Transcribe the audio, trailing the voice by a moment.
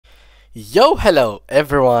Yo, hello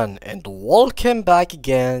everyone, and welcome back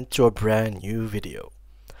again to a brand new video.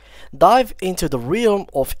 Dive into the realm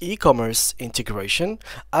of e-commerce integration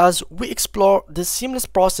as we explore the seamless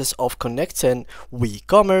process of connecting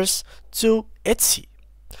WooCommerce to Etsy.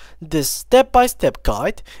 This step-by-step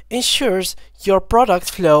guide ensures your products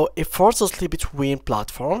flow effortlessly between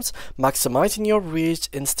platforms, maximizing your reach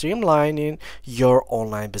and streamlining your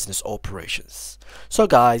online business operations. So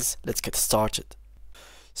guys, let's get started.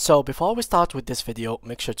 So before we start with this video,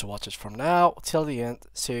 make sure to watch it from now till the end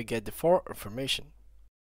so you get the full information.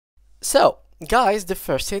 So guys, the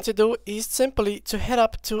first thing to do is simply to head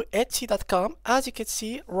up to etsy.com, as you can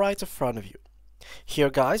see right in front of you. Here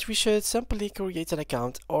guys, we should simply create an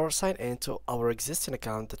account or sign in to our existing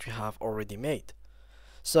account that we have already made.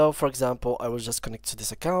 So for example, I will just connect to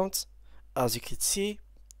this account, as you can see,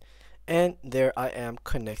 and there I am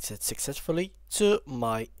connected successfully to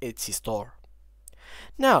my Etsy store.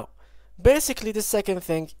 Now, basically the second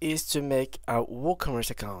thing is to make a WooCommerce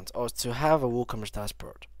account or to have a WooCommerce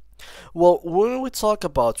dashboard. Well, when we talk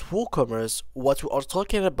about WooCommerce, what we are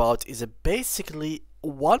talking about is basically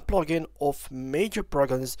one plugin of major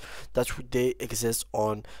plugins that they exist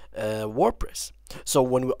on WordPress. So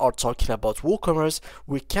when we are talking about WooCommerce,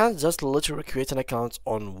 we can't just literally create an account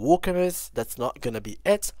on WooCommerce. That's not gonna be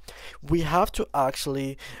it. We have to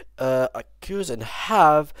actually accuse and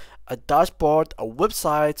have a dashboard, a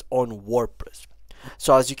website on WordPress.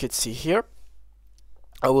 So as you can see here,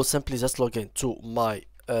 I will simply just log into my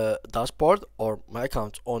dashboard or my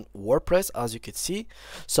account on WordPress, as you can see.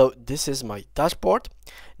 So this is my dashboard.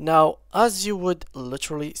 Now, as you would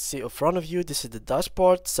literally see in front of you, this is the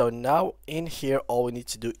dashboard. So now in here, all we need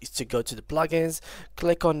to do is to go to the plugins,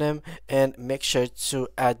 click on them, and make sure to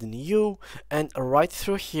add new. And right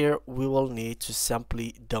through here, we will need to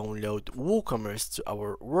simply download WooCommerce to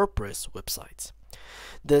our WordPress website.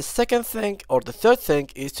 The second thing or the third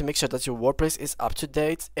thing is to make sure that your WordPress is up to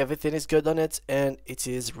date, everything is good on it, and it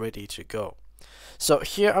is ready to go. So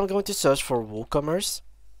here I'm going to search for WooCommerce.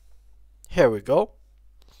 Here we go.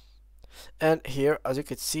 And here, as you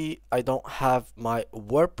can see, I don't have my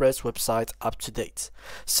WordPress website up to date.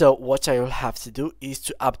 So what I will have to do is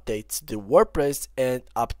to update the WordPress and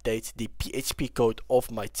update the PHP code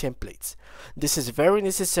of my templates. This is very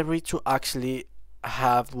necessary to actually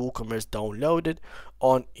have WooCommerce downloaded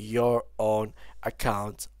on your own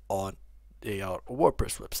account on your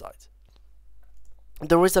WordPress website.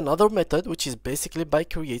 There is another method, which is basically by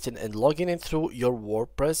creating and logging in through your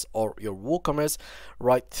WordPress or your WooCommerce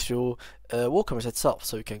right through WooCommerce itself.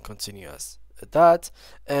 So you can continue as that,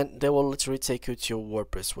 and they will literally take you to your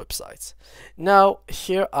WordPress website. Now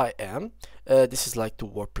here I am. This is like the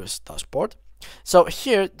WordPress dashboard. So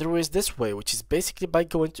here there is this way, which is basically by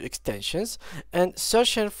going to extensions and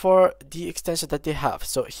searching for the extension that they have.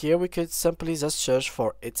 So here we could simply just search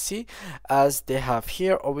for Etsy as they have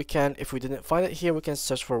here, or we can, if we didn't find it here, we can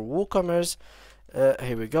search for WooCommerce.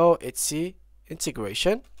 Here we go, Etsy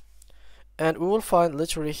integration, and we will find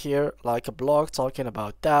literally here like a blog talking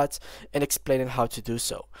about that and explaining how to do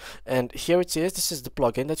so. And here it is. This is the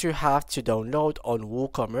plugin that you have to download on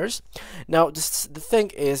WooCommerce. Now the thing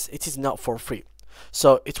is, it is not for free,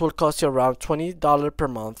 so it will cost you around $20 per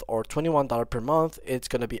month or $21 per month. It's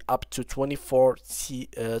gonna be up to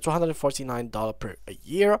 $249 per a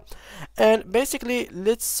year. And basically,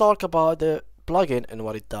 let's talk about the plugin and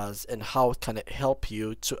what it does and how can it help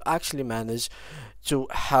you to actually manage to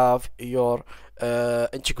have your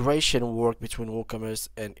integration work between WooCommerce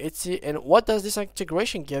and Etsy, and what does this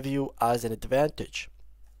integration give you as an advantage.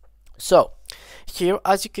 So here,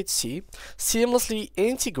 as you can see, seamlessly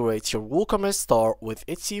integrate your WooCommerce store with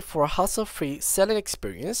Etsy for a hassle-free selling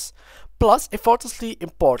experience, plus effortlessly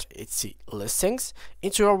import Etsy listings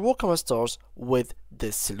into your WooCommerce stores with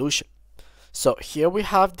this solution. So here we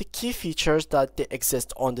have the key features that they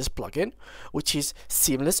exist on this plugin, which is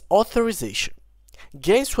seamless authorization.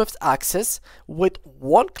 Gain swift access with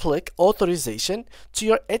one-click authorization to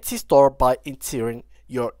your Etsy store by entering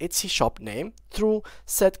your Etsy shop name through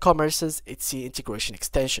WooCommerce's Etsy integration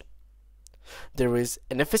extension. There is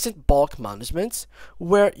an efficient bulk management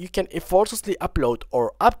where you can effortlessly upload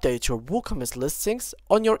or update your WooCommerce listings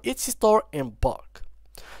on your Etsy store in bulk.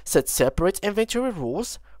 Set separate inventory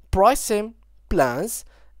rules, pricing plans,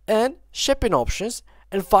 and shipping options,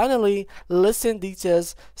 and finally listing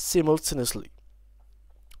details simultaneously.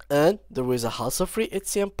 And there is a hassle-free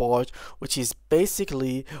Etsy import, which is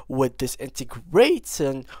basically with this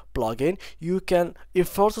integration plugin, you can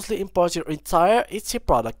effortlessly import your entire Etsy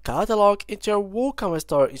product catalog into your WooCommerce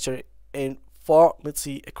store in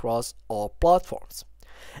pharmacy across all platforms.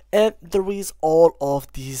 And there is all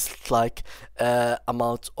of these like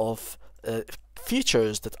amount of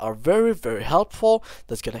features that are very helpful,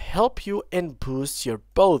 that's gonna help you and boost your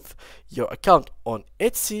both your account on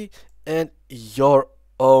Etsy and your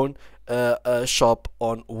own shop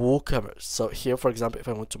on WooCommerce. So here, for example, if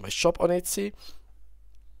I went to my shop on Etsy,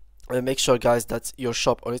 make sure, guys, that your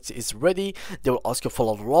shop on Etsy is ready. They will ask you for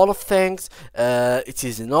a lot of things. It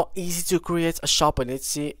is not easy to create a shop on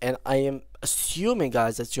Etsy, and I am assuming,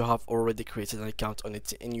 guys, that you have already created an account on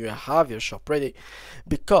Etsy and you have your shop ready,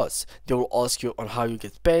 because they will ask you on how you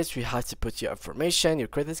get paid. You have to put your information, your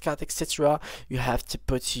credit card, etc. You have to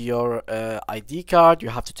put your ID card. You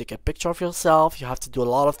have to take a picture of yourself. You have to do a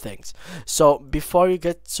lot of things. So before you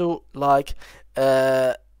get to like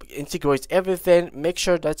integrate everything, make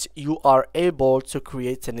sure that you are able to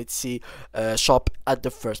create an Etsy shop at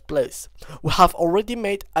the first place. We have already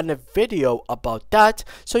made a video about that,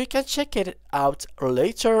 so you can check it out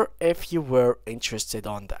later if you were interested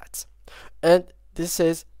on that. And this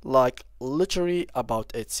is like literally about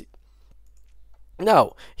Etsy.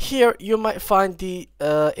 Now, here you might find the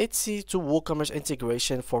Etsy to WooCommerce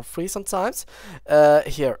integration for free sometimes.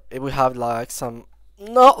 Here we have like some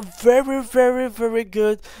not very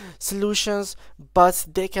good solutions, but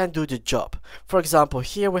they can do the job. For example,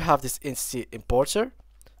 here we have this Etsy importer.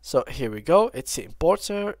 So here we go, Etsy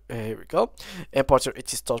importer, here we go. Importer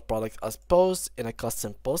Etsy stores product as post in a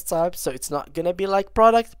custom post type. So it's not gonna be like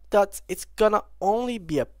product, that it's gonna only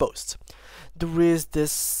be a post. There is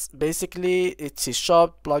this basically Etsy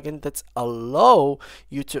shop plugin that allow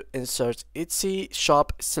you to insert Etsy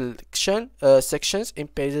shop selection sections in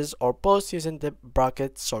pages or posts using the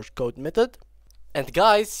bracket source code method. And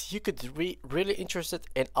guys, you could be really interested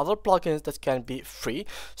in other plugins that can be free.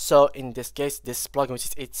 So in this case, this plugin, which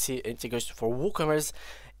is Etsy integration for WooCommerce,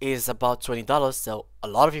 is about $20. So a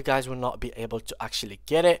lot of you guys will not be able to actually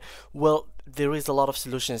get it. Well, there is a lot of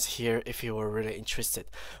solutions here if you were really interested.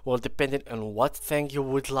 Well, depending on what thing you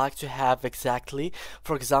would like to have exactly.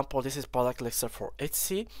 For example, this is product lister for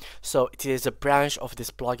Etsy. So it is a branch of this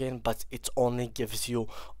plugin, but it only gives you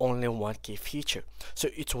only one key feature. So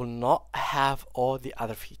it will not have all the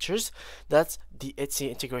other features that the Etsy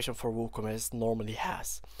integration for WooCommerce normally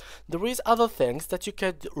has. There is other things that you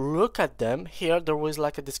could look at them. Here there was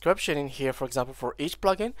like a description in here, for example, for each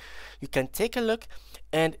plugin. You can take a look,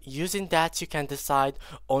 and using that you can decide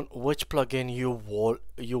on which plugin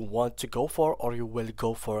you want to go for, or you will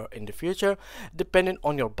go for in the future, depending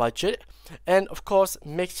on your budget. And of course,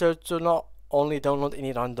 make sure to not only download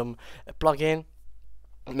any random plugin.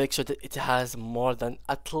 Make sure that it has more than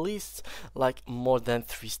at least like more than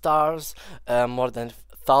 3 stars, more than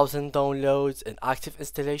 1,000 downloads and active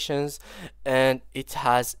installations, and it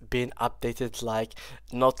has been updated like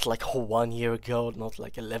not like 1 year ago, not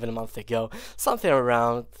like 11 months ago, something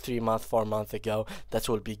around 3 months, 4 months ago. That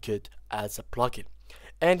will be good as a plugin.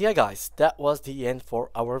 And yeah, guys, that was the end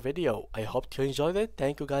for our video. I hope you enjoyed it.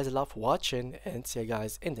 Thank you guys a lot for watching, and see you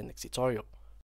guys in the next tutorial.